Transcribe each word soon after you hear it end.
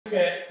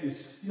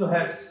still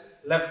has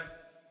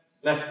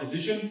left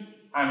position.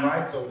 I'm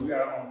right, so we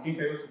are on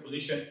Kinkajutsu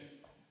position.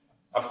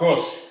 Of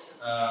course,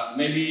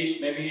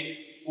 maybe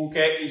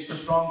Uke is too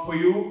strong for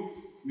you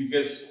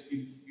because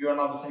if you are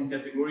not the same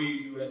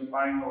category, you are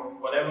sparring or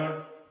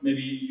whatever.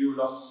 Maybe you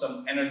lost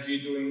some energy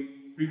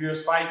during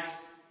previous fights,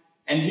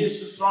 and he is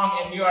too strong,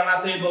 and you are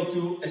not able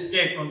to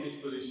escape from this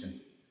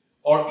position.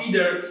 Or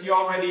either he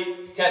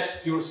already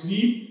catched your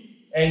sleeve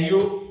and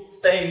you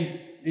stay in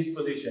this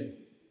position.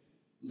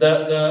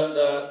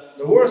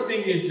 The worst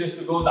thing is just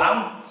to go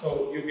down,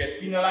 so you get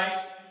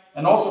penalized,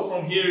 and also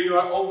from here you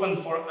are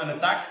open for an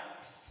attack.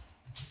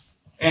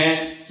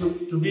 And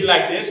to be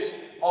like this,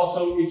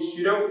 also it's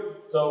Judo,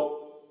 so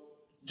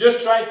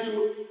just try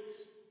to,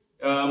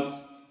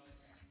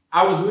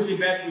 I was really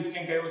bad with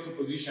Kinkajutsu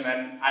position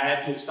and I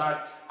had to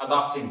start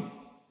adapting.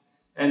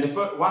 And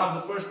one of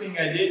the first things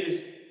I did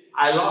is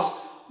I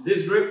lost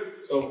this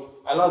grip, so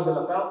I lost the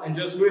lapel and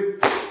just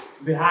grip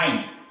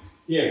behind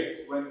here,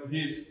 when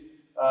his,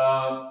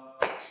 how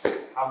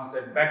to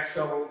say, back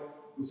shovel,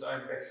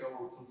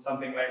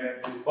 something like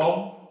that, this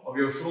bone of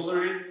your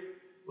shoulder is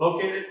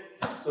located.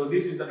 So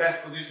this is the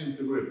best position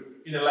to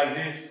grip, either like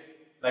this,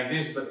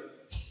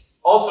 but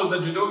also the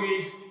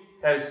judogi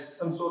has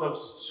some sort of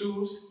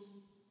shoes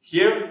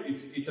here.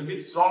 It's a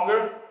bit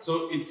stronger,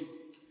 so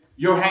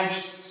your hand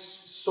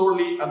just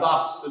solely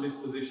adapts to this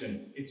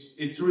position.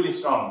 It's really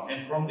strong,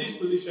 and from this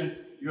position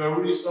you are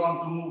really strong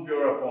to move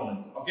your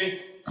opponent.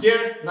 Okay,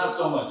 here not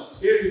so much.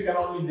 Here you can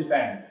only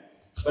defend,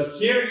 but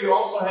here you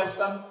also have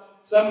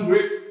some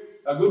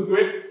grip, a good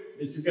grip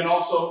that you can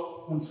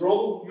also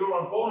control your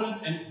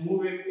opponent and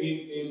move it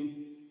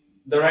in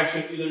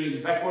direction, either it's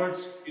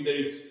backwards, either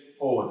it's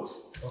forwards.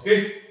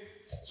 Okay,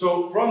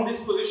 so from this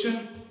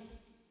position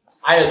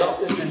I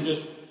adopted and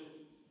just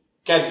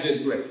catch this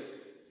grip.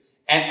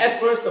 And at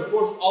first, of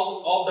course,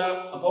 all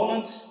the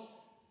opponents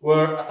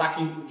were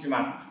attacking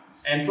Uchimata.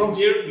 And from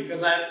here,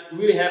 because I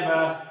really have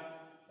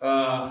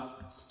a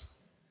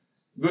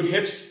good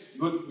hips,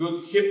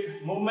 good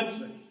hip movement,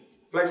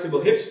 flexible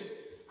hips,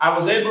 I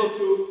was able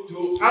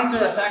to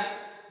counter-attack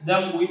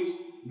them with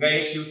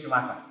Gaeshi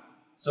Uchimata.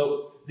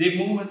 So this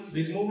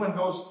movement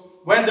goes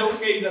when the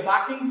Uke is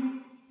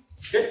attacking.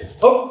 Okay,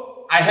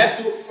 oh, I have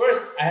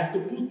to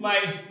put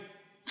my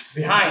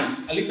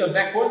behind a little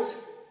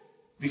backwards,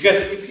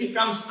 because if he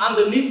comes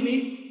underneath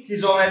me,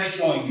 he's already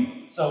showing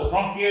me. So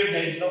from here,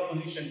 there is no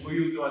position for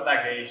you to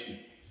attack Gaeshi.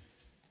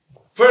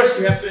 First,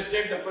 you have to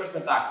escape the first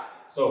attack.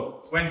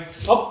 So when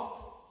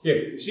up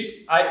here, you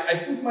see,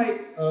 I put my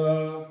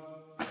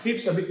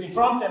hips a bit in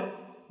front and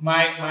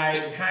my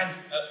hand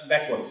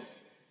backwards.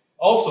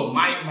 Also,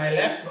 my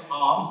left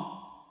arm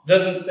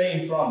doesn't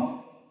stay in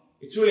front.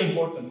 It's really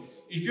important.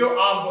 If your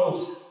arm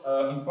goes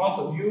in front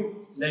of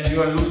you, then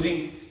you are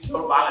losing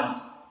your balance.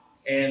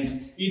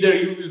 And either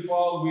you will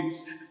fall with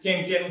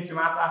Ken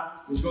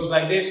Uchimata, which goes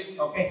like this,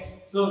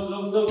 okay?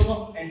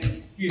 Slow, and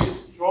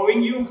he's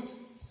throwing you.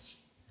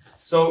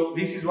 So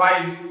this is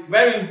why it's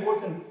very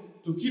important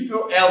to keep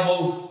your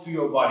elbow to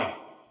your body.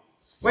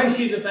 When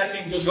he's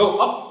attacking, just go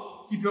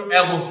up, keep your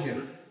elbow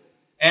here.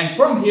 And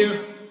from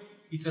here,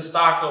 it's a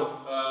start of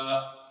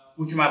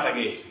Uchimata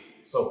Gaeshi.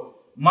 So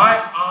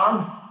my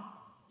arm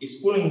is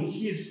pulling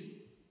his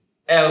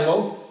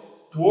elbow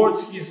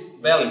towards his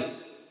belly,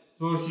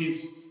 towards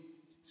his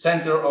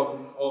center of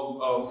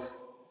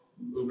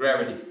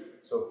gravity.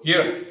 So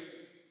here.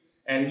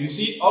 And you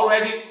see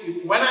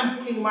already, when I'm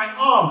pulling my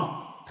arm,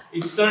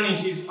 it's turning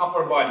his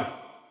upper body.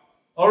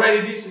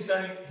 Already this is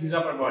turning his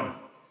upper body.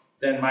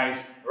 Then my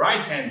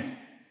right hand,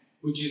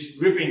 which is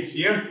gripping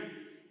here,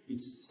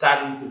 it's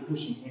starting to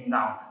pushing him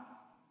down.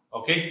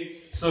 Okay?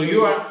 So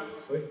you are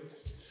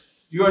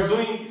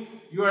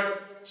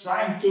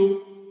trying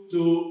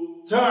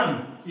to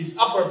turn his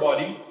upper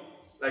body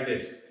like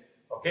this.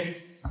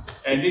 Okay?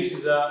 And this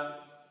is a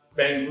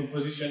very good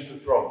position to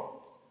throw.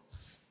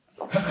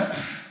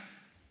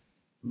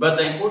 But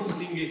the important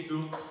thing is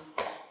to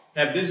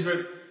have this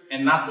grip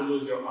and not to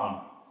lose your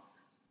arm.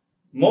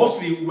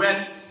 Mostly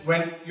when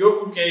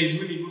your Uke is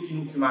really good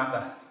in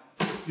Uchimata,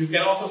 you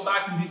can also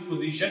start in this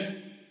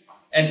position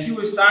and he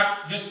will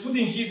start just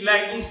putting his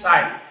leg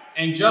inside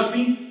and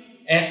jumping,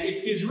 and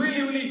if he's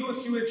really good,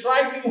 he will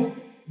try to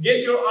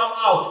get your arm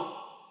out.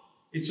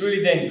 It's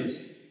really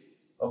dangerous.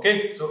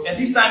 Okay? So at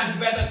this time it's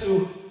better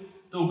to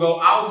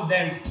go out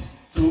than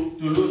to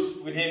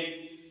lose with him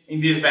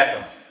in this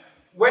battle.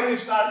 When you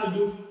start to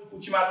do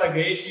Uchimata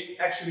Gaeshi,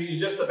 actually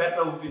it's just a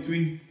battle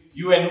between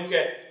you and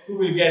Uke who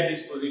will get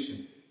this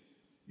position.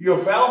 You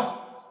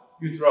fell,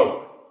 you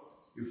throw.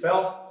 You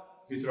fell,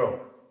 you throw.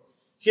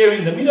 Here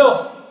in the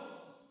middle,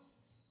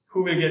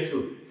 who will get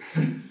who?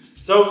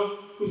 So,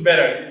 who's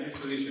better in this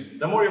position?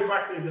 The more you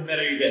practice, the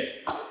better you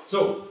get.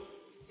 So,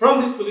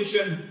 from this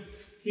position,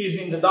 he is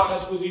in the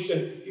dominant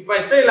position. If I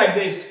stay like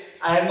this,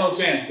 I have no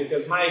chance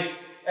because my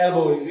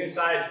elbow is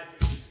inside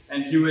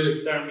and he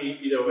will turn me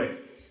either way.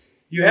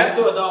 You have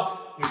to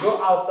adopt, you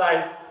go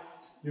outside,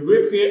 you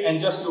grip here and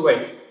just you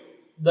wait.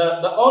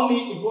 The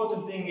only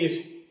important thing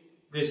is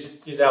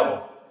his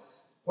elbow.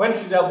 when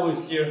his elbow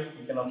is here,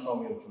 he cannot throw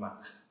me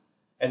Uchimata.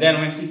 And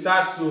then when he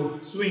starts to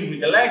swing with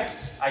the leg,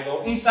 I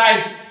go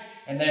inside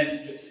and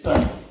then just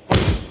turn.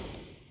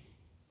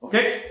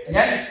 Okay,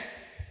 again.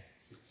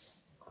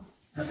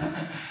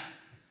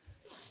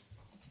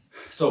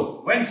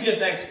 So when he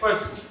attacks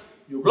first,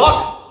 you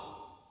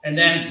block and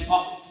then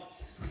up,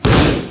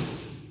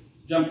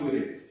 jump with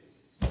it.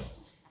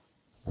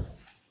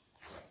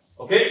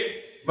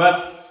 Okay,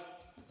 but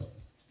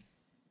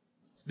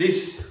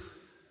this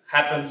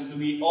happens to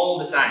me all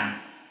the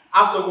time.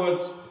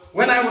 Afterwards,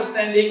 when I was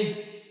standing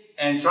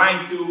and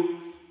trying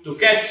to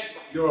catch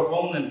your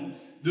opponent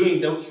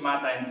doing the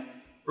Uchimata and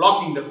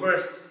blocking the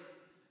first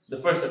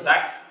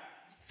attack,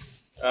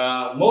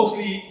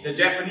 mostly the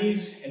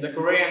Japanese and the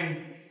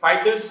Korean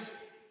fighters,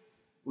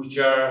 which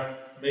are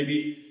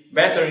maybe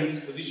better in this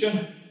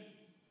position,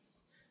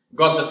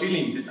 got the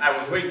feeling that I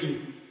was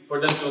waiting for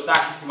them to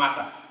attack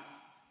Uchimata.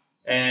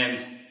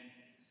 And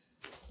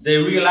they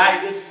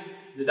realized it,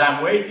 that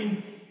I'm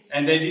waiting,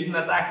 and they didn't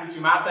attack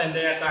Uchimata, and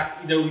they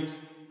attacked either with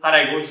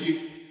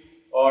Haraigoshi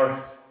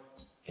or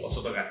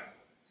Osotoga.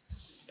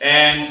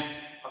 And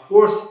of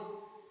course,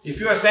 if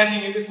you are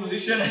standing in this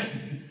position,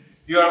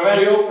 you are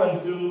very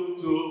open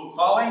to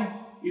falling,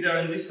 either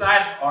on this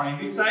side or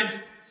on this side.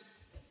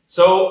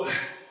 So,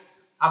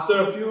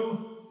 after a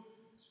few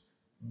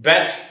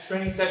bad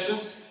training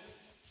sessions,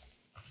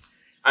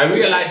 I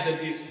realized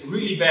that it's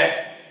really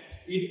bad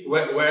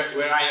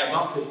where I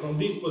adopted from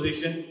this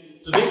position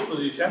to this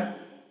position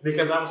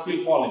because I was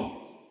still falling.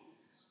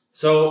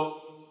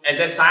 So, at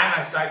that time,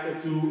 I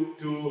started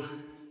to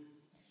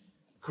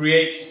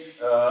create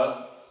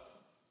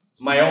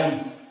my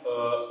own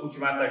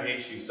Uchimata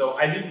Geishi. So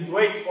I didn't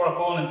wait for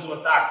opponent to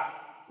attack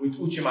with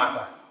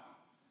Uchimata.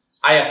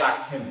 I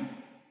attacked him.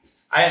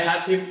 I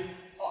attacked him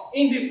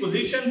in this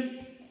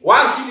position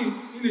while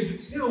he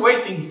was still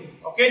waiting.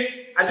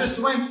 Okay, I just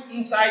went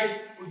inside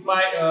with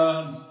my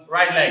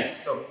right leg.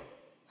 So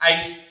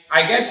I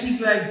get his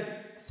leg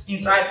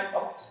inside,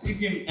 flip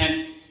him,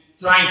 and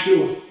trying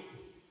to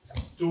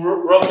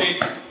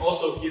rotate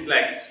also his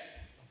legs.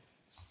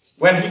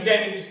 When he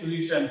came in this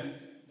position,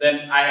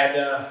 then I had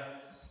a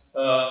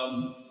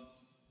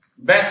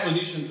best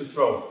position to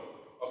throw.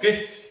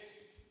 Okay?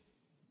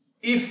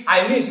 If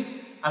I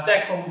missed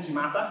attack from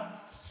Uchimata,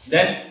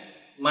 then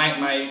my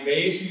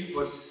Geishi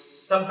was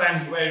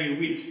sometimes very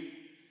weak.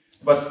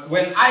 But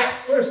when I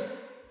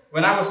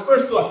was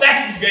first to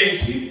attack with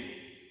Geishi,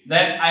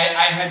 then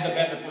I had the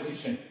better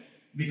position.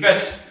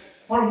 Because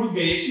for good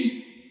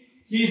Geishi,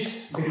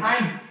 his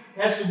behind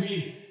has to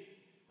be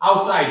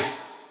outside.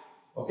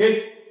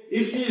 Okay?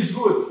 If he is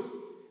good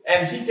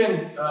and he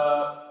can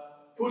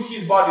put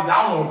his body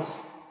downwards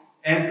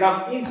and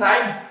come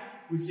inside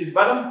with his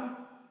bottom,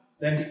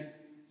 then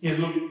he is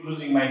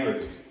losing my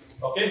grip.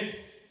 Okay?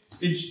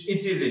 It's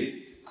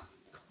easy.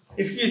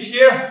 If he is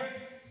here,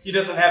 he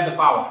doesn't have the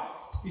power.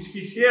 If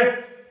he's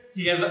here,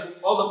 he has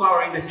all the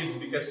power in the hips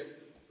because,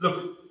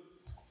 look,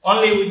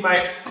 only with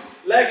my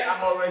leg,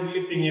 I'm already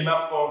lifting him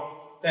up for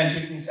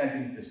 10-15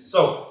 centimeters.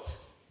 So,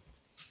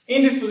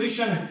 in this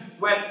position,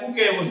 when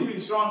Uke was really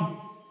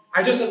strong,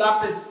 I just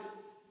adapted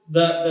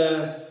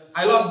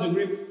I lost the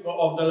grip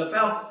of the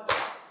lapel,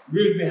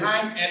 grip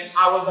behind, and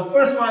I was the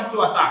first one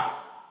to attack.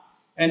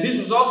 And this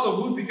was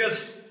also good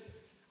because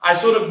I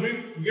sort of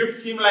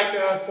gripped him like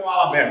a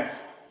koala bear.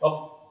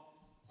 Oh,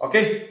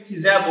 okay,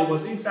 his elbow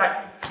was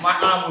inside, my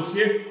arm was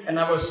here, and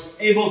I was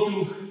able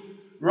to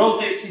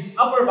rotate his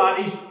upper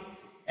body.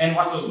 And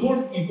what was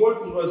more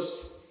important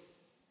was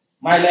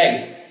my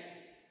leg.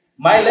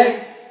 My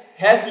leg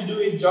had to do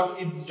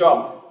its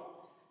job.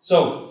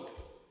 So,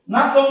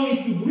 not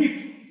only to grip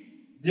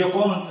the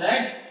opponent's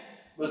leg,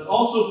 but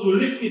also to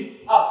lift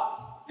it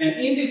up. And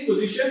in this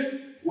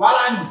position, while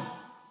I'm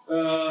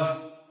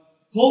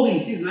holding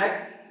his leg,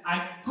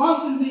 I'm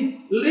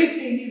constantly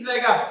lifting his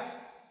leg up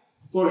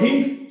for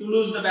him to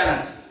lose the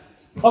balance.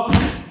 Up.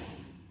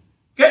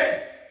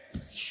 Okay?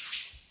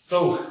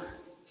 So,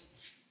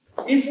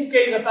 if Uke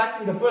is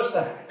attacking the first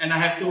time and I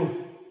have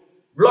to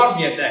block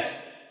the attack,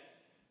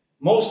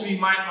 mostly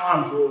my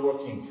arms were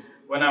working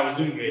when I was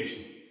doing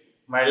Geishi.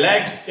 My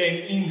legs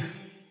came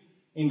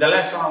in the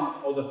last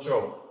round of the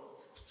throw.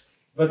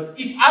 But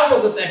if I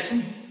was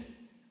attacking,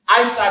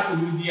 I started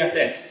with the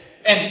attack.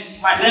 And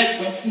my leg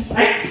went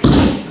inside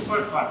the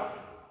first one.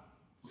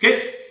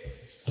 Okay?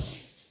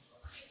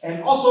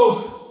 And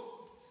also,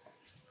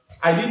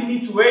 I didn't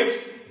need to wait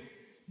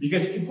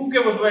because if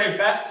Uke was very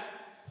fast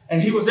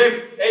and he was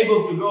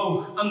able to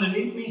go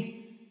underneath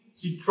me,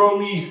 he'd throw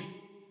me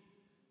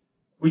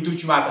with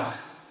Uchimata.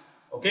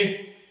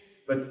 Okay?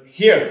 But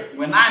here,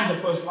 when I'm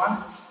the first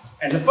one,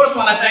 and the first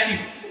one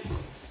attacking,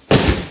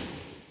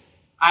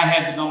 I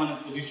had the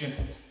dominant position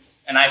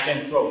and I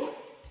can throw.